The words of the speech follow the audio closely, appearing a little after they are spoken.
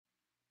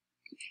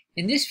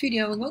In this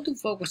video, we're going to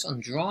focus on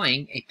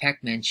drawing a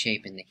Pac-Man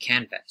shape in the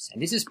canvas.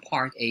 And this is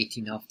part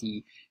 18 of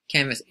the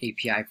Canvas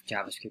API for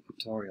JavaScript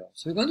tutorial.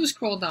 So we're going to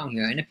scroll down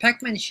here, and the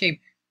Pac-Man shape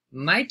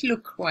might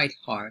look quite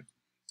hard,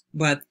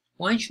 but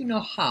once you know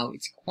how,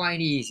 it's quite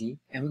easy.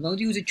 And we're going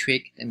to use a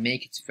trick and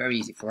make it very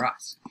easy for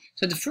us.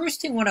 So the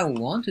first thing what I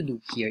want to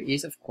do here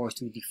is, of course,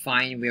 to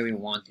define where we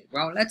want it.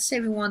 Well, let's say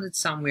we want it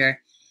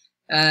somewhere.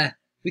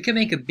 We can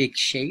make a big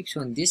shape. So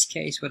in this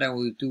case, what I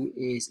will do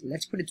is,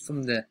 let's put it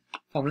from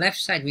left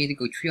side, we need to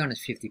go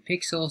 350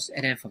 pixels,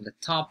 and then from the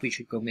top we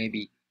should go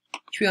maybe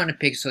 300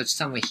 pixels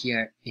somewhere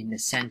here in the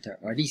center,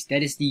 or at least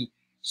that is the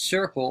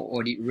circle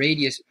or the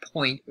radius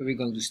point where we're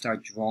going to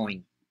start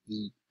drawing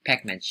the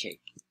Pac-Man shape.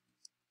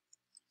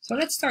 So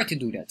let's start to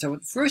do that. So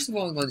first of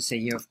all, I'm going to say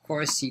here, of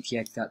course,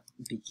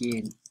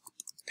 ctx.begin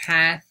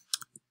path,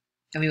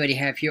 and we already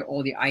have here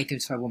all the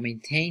items, so I will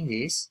maintain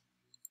this.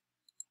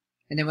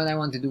 And then what I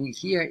want to do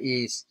here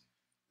is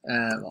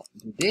well,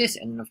 do this,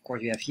 and then of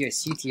course we have here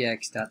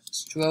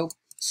ctx.stroke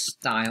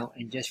style,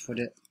 and just for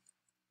the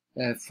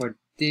for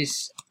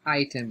this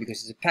item,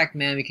 because it's a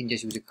Pac-Man, we can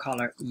just use the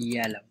color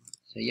yellow.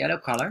 So yellow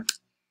color,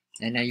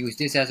 and I use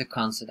this as a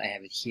constant. I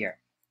have it here.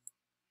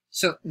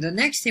 So the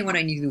next thing what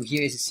I need to do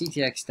here is a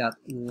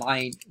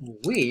ctx.line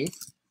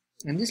width,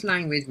 and this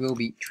line width will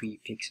be 3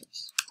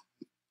 pixels.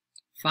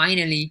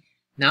 Finally,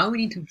 now we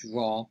need to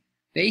draw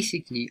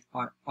basically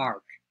our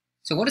arc.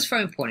 So what is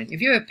very important, if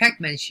you have a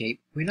Pac-Man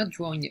shape, we're not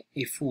drawing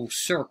a full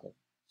circle.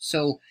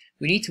 So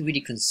we need to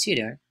really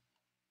consider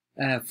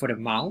for the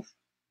mouth,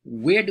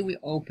 where do we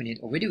open it,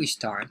 or where do we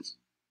start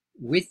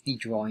with the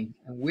drawing,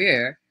 and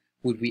where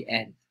would we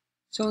end.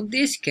 So in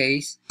this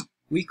case,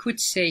 we could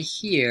say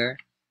here,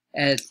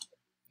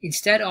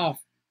 instead of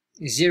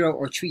 0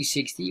 or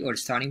 360, or the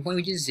starting point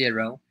which is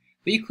 0,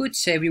 we could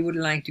say we would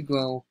like to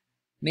go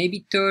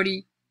maybe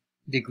 30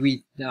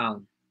 degrees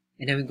down.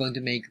 And then we're going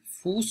to make a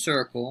full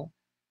circle.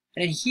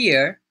 And then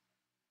here,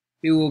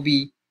 we will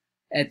be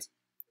at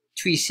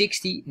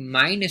 360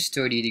 minus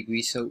 30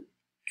 degrees, so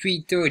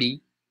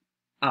 330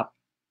 up.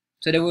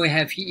 So then we'll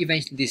have here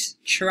eventually this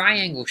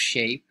triangle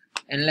shape,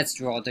 and let's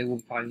draw it, that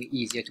will probably be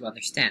easier to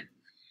understand.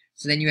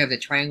 So then you have the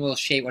triangle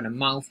shape on the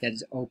mouth that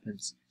is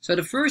opens. So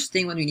the first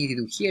thing what we need to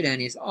do here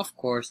then is, of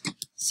course,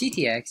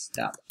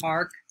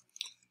 ctx.arc,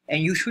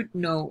 and you should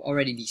know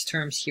already these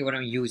terms here, what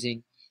I'm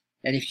using.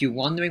 And if you're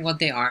wondering what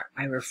they are,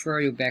 I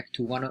refer you back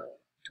to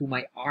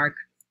my arc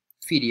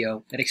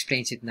video that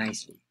explains it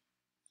nicely.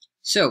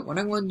 So what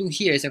I'm going to do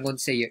here is I'm going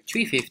to say here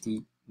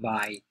 350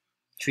 by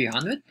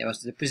 300. That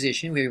was the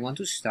position where we want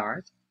to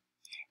start.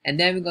 And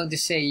then we're going to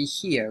say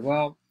here,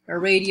 well, a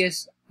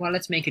radius, well,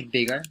 let's make it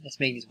bigger. Let's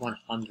make this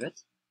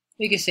 100.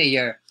 We can say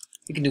here,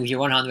 we can do here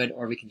 100,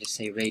 or we can just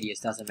say radius,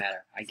 doesn't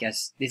matter. I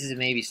guess this is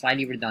maybe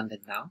slightly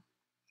redundant now.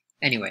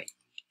 Anyway,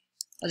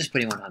 I'll just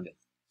put in 100.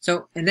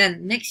 So, and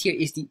then next here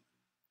is the,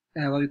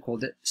 what we call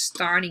the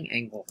starting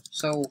angle.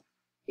 So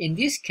in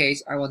this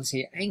case, I want to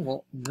say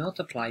angle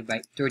multiplied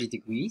by 30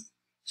 degrees.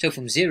 So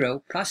from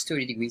 0 plus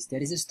 30 degrees,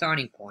 that is the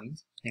starting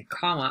point. And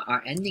comma,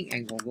 our ending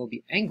angle will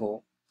be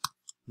angle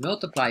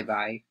multiplied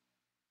by,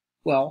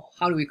 well,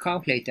 how do we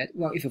calculate that?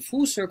 Well, if a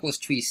full circle is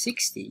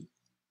 360,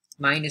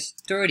 minus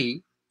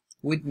 30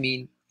 would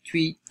mean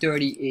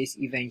 330 is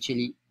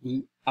eventually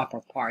the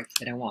upper part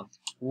that I want.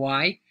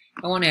 Why?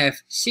 I want to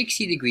have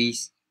 60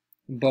 degrees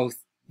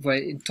both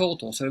in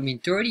total. So I mean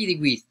 30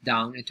 degrees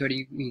down and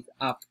 30 degrees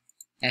up,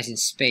 as in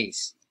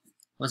space.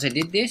 Once I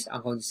did this,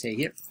 I'm going to say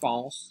here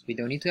false. We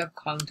don't need to have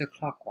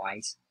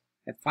counterclockwise.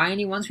 And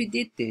finally, once we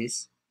did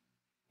this,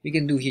 we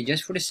can do here,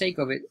 just for the sake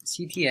of it,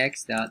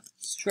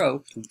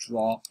 ctx.stroke to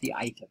draw the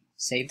item.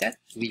 Save that,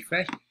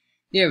 refresh.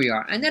 There we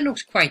are, and that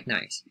looks quite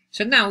nice.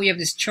 So now we have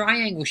this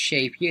triangle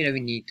shape here that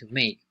we need to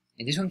make.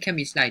 And this one can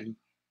be slightly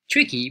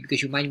tricky,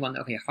 because you might wonder,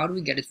 okay, how do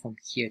we get it from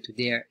here to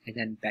there and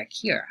then back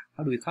here?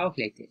 How do we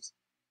calculate this?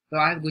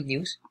 Well, I have good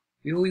news.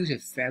 We will use a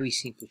very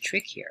simple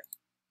trick here.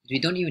 We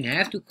don't even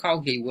have to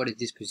calculate what is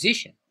this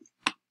position.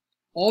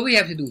 All we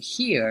have to do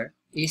here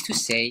is to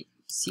say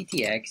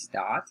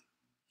ctx.line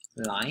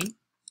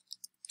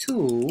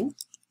 2,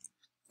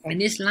 and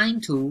this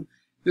line 2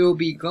 will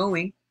be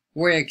going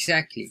where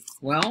exactly?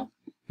 Well,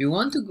 we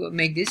want to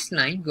make this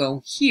line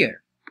go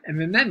here. And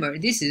remember,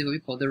 this is what we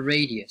call the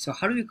radius. So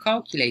how do we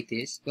calculate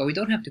this? Well, we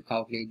don't have to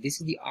calculate. This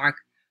is the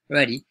arc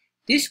already.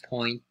 This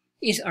point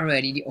is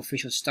already the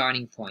official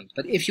starting point.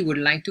 But if you would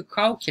like to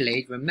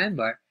calculate,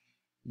 remember,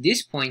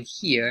 this point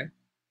here,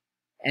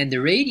 and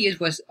the radius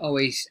was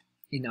always,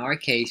 in our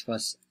case,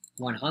 was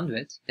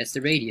 100. That's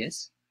the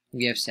radius.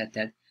 We have set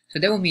that. So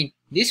that would mean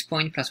this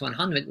point plus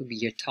 100 would be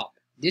your top.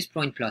 This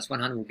point plus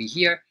 100 will be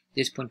here.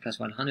 This point plus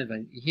 100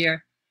 will be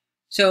here.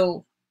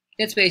 So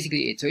that's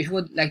basically it. So if you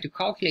would like to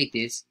calculate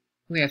this,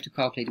 we have to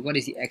calculate what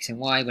is the x and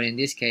y, but in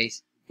this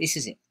case, this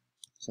is it.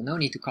 So no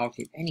need to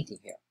calculate anything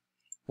here.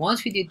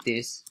 Once we did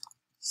this,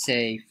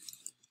 save,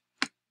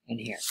 and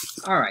here.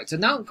 Alright, so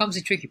now comes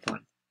the tricky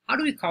point. How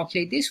do we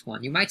calculate this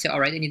one? You might say,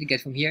 alright, I need to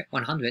get from here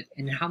 100,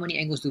 and how many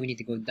angles do we need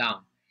to go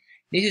down?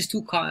 This is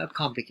too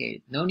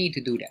complicated. No need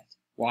to do that.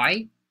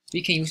 Why?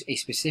 we can use a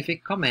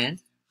specific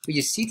command, which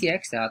is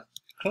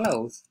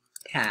ctx.close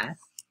path,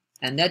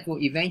 and that will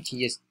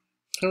eventually just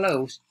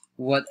close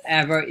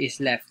whatever is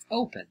left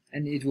open,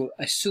 and it will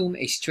assume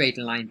a straight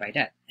line by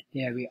that. And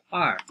there we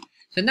are.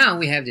 So now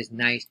we have this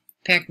nice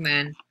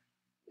Pac-Man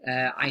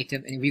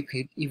item, and we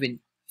could even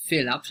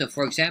fill up. So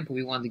for example,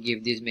 we want to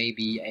give this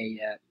maybe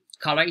a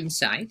color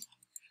inside.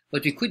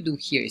 What we could do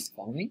here is the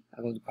following.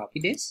 I'm going to copy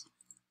this.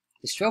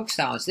 The stroke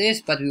style is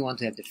this, but we want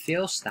to have the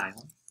fill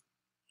style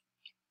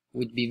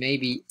would be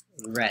maybe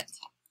red.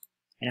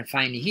 And then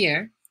finally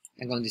here,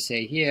 I'm going to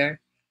say here,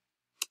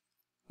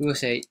 we will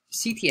say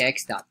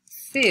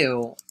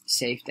ctx.fill,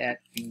 save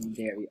that, and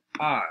there we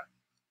are.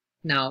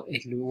 Now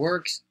it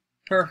works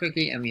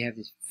perfectly, and we have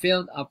this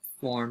filled up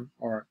form,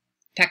 or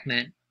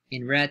Pac-Man,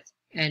 in red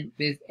and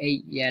with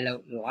a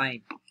yellow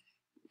line.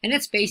 And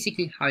that's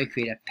basically how you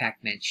create a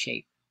Pac-Man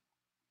shape.